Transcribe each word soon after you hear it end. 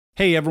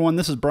Hey everyone,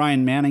 this is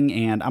Brian Manning,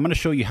 and I'm going to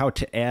show you how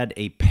to add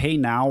a Pay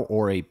Now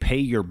or a Pay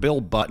Your Bill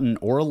button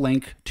or a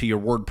link to your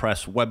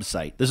WordPress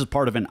website. This is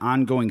part of an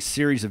ongoing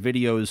series of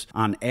videos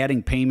on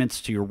adding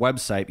payments to your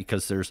website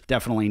because there's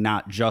definitely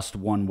not just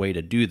one way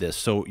to do this.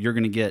 So you're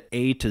going to get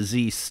A to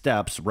Z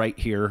steps right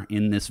here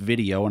in this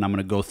video, and I'm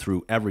going to go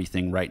through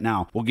everything right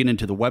now. We'll get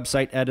into the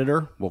website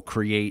editor, we'll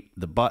create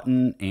the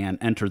button and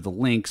enter the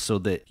link so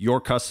that your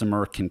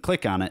customer can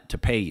click on it to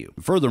pay you.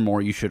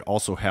 Furthermore, you should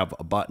also have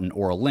a button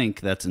or a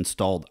link that's installed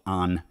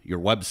on your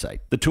website.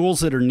 The tools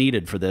that are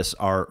needed for this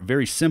are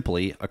very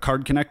simply a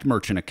CardConnect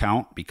merchant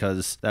account,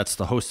 because that's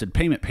the hosted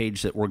payment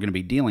page that we're going to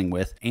be dealing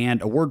with,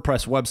 and a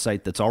WordPress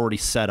website that's already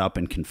set up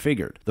and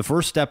configured. The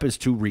first step is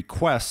to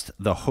request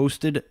the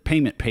hosted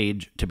payment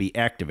page to be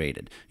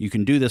activated. You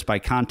can do this by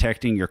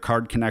contacting your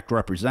CardConnect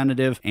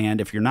representative,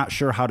 and if you're not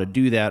sure how to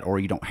do that or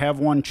you don't have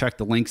one, check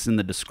the links in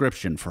the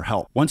description for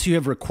help. Once you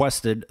have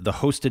requested the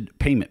hosted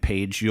payment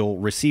page, you'll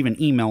receive an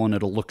email and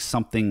it'll look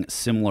something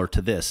similar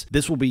to this.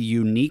 This will be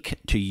unique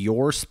to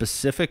your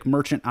specific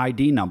merchant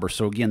ID number.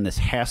 So again, this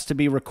has to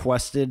be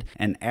requested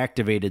and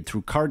activated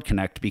through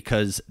CardConnect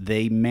because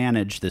they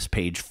manage this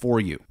page for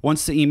you.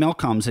 Once the email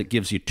comes, it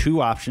gives you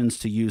two options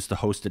to use the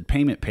hosted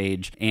payment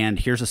page, and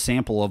here's a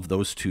sample of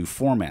those two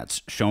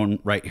formats shown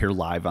right here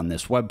live on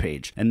this web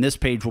page. And this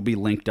page will be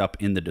linked up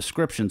in the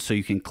description so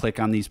you can click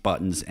on these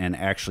buttons and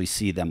actually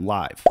see them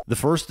live. The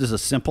first is a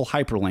simple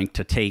hyperlink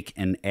to take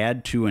and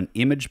add to an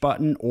image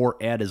button or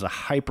add as a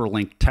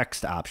hyperlink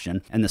text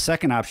option. And the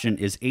second option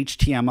is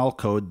HTML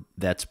code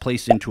that's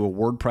placed into a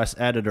WordPress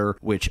editor,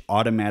 which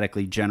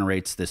automatically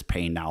generates this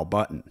Pay Now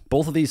button.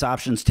 Both of these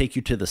options take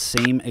you to the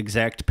same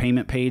exact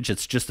payment page.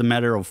 It's just a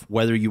matter of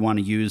whether you want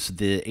to use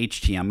the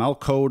HTML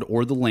code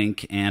or the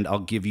link, and I'll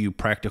give you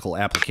practical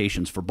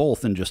applications for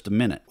both in just a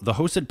minute. The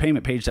hosted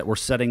payment page that we're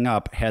setting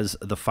up has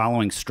the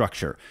following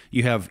structure.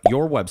 You have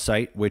your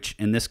website, which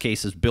in this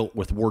case is built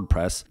with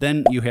WordPress.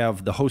 Then you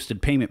have the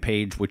hosted payment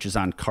page, which is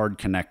on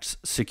CardConnect's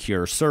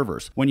secure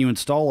servers. When you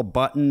install a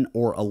button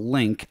or a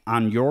link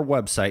on your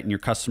website and your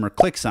customer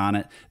clicks on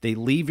it, they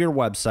leave your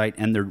website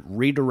and they're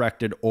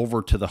redirected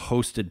over to the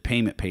hosted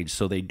payment page.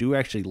 So they do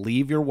actually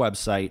leave your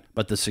website,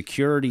 but the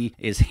security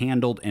is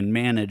handled and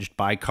managed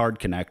by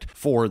CardConnect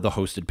for the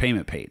hosted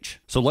payment page.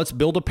 So let's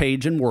build a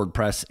page in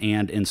WordPress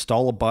and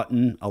install a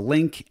button, a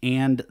link,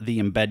 and the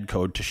embed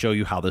code to show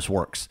you how this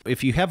works.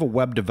 If you have a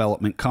web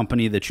development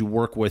company that you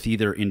work with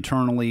either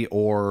internally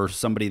or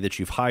somebody that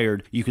you've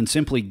hired, you can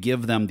simply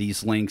give them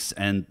these links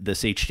and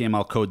this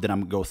HTML code that I'm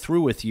going to go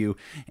through with you,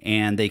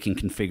 and they can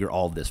configure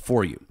all of this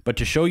for you. But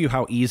to show you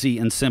how easy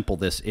and simple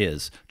this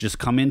is, just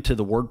come into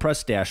the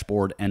WordPress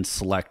dashboard and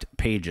select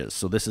Pages.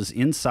 So this is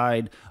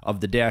inside of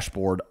the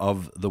dashboard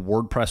of the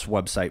WordPress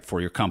website for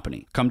your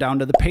company. Come down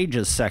to the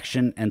Pages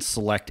section and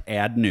select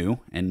Add New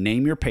and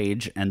name your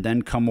page, and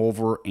then come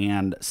over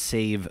and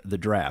save the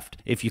draft.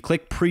 If you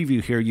click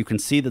Preview here, you can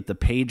see that the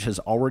page has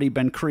already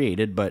been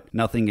created, but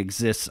nothing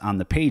exists on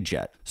the page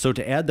yet. So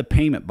to add the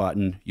payment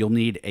button, you'll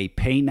need a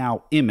Pay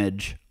Now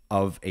image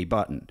of a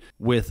button.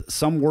 With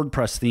some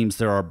WordPress themes,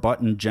 there are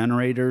button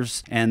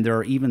generators, and there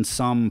are even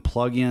some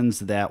plugins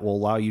that will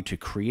allow you to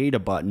create a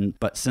button.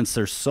 But since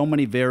there's so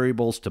many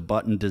variables to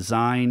button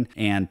design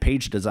and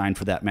page design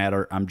for that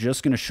matter, I'm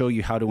just going to show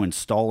you how to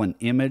install an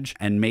image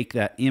and make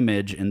that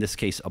image, in this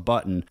case a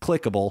button,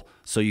 clickable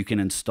so you can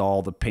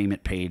install the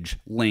payment page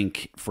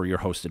link for your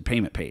hosted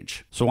payment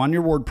page. So on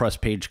your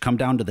WordPress page, come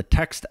down to the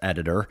text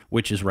editor,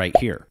 which is right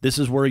here. This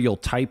is where you'll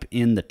type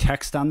in the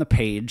text on the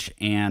page,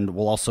 and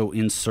we'll also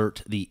insert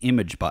the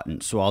image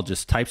button. So I'll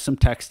just type some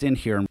text in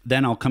here,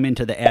 then I'll come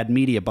into the Add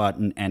Media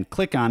button and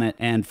click on it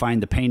and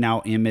find the Pay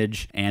Now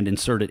image and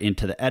insert it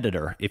into the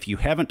editor. If you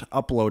haven't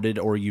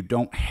uploaded or you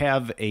don't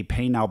have a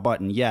Pay Now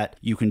button yet,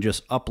 you can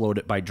just upload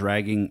it by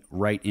dragging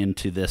right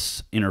into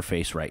this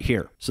interface right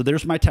here. So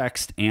there's my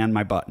text and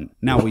my button.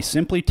 Now we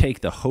simply take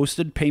the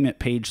hosted payment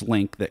page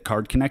link that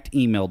CardConnect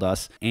emailed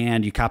us,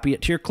 and you copy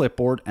it to your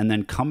clipboard and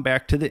then come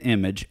back to the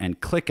image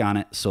and click on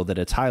it so that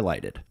it's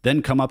highlighted.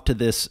 Then come up to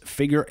this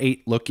figure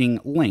 8 looking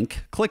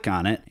link, click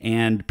on it,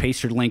 and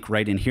paste your link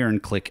right in here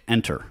and click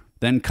Enter.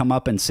 Then come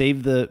up and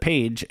save the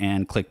page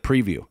and click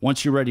Preview.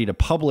 Once you're ready to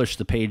publish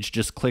the page,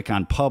 just click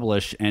on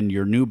Publish, and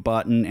your new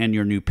button and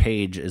your new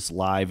page is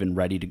live and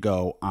ready to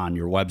go on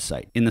your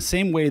website. In the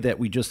same way that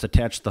we just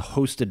attached the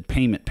hosted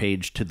payment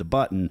page to the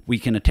button, we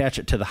can attach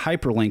it to the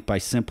hyperlink by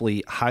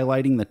simply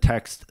highlighting the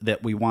text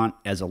that we want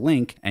as a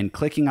link and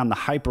clicking on the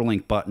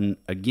hyperlink button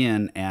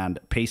again and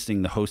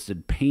pasting the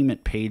hosted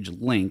payment page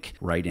link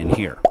right in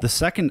here. The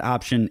second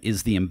option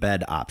is the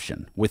embed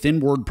option.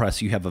 Within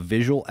WordPress, you have a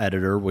visual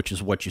editor, which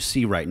is what you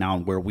see right now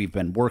and where we've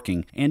been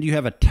working. And you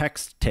have a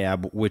text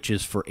tab, which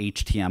is for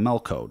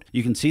HTML code.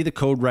 You can see the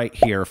code right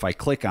here. If I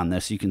click on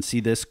this, you can see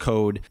this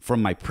code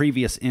from my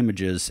previous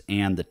images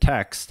and the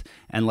text.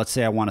 And let's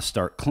say I want to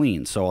start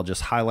clean. So I'll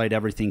just highlight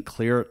everything,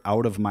 clear it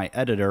out of my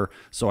editor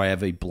so I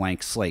have a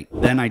blank slate.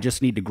 Then I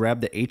just need to grab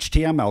the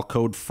HTML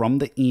code from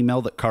the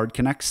email that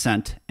CardConnect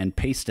sent and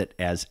paste it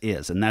as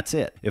is. And that's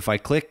it. If I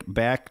click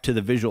back to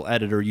the visual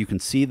editor, you can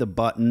see the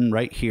button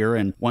right here.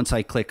 And once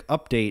I click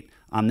update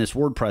on this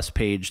WordPress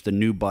page, the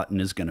new button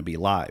is going to be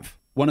live.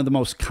 One of the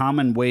most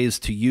common ways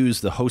to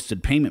use the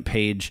hosted payment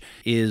page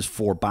is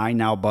for buy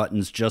now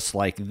buttons just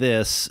like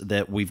this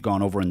that we've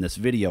gone over in this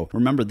video.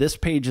 Remember, this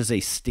page is a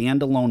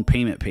standalone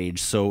payment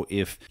page. So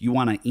if you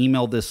want to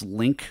email this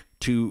link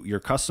to your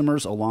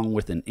customers along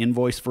with an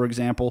invoice, for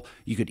example,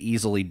 you could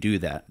easily do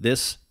that.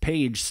 This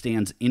page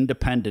stands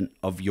independent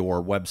of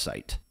your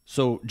website.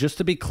 So just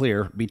to be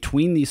clear,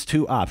 between these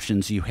two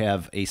options, you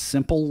have a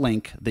simple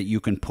link that you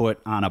can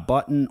put on a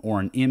button or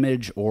an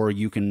image, or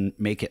you can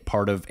make it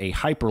part of a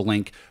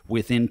hyperlink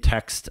within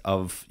text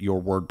of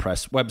your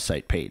WordPress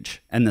website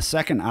page. And the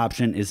second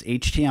option is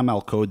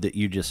HTML code that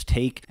you just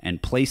take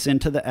and place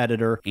into the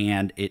editor,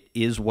 and it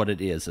is what it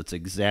is. It's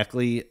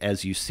exactly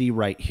as you see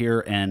right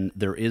here, and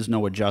there is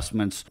no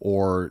adjustments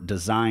or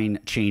design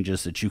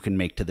changes that you can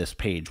make to this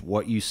page.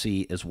 What you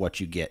see is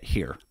what you get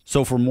here.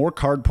 So for more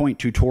CardPointe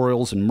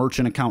tutorials and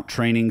merchant account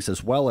trainings,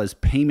 as well as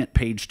payment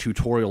page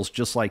tutorials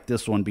just like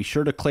this one, be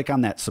sure to click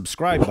on that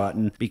subscribe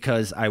button,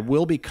 because I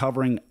will be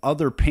covering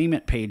other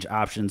payment page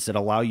options that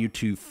allow you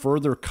to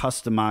further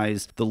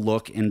customize the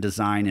look and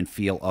design and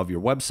feel of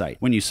your website.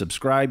 When you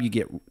subscribe, you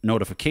get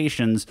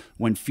notifications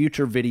when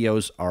future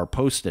videos are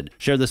posted.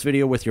 Share this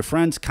video with your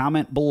friends,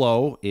 comment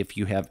below if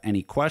you have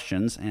any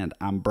questions, and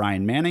I'm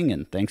Brian Manning,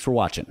 and thanks for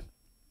watching.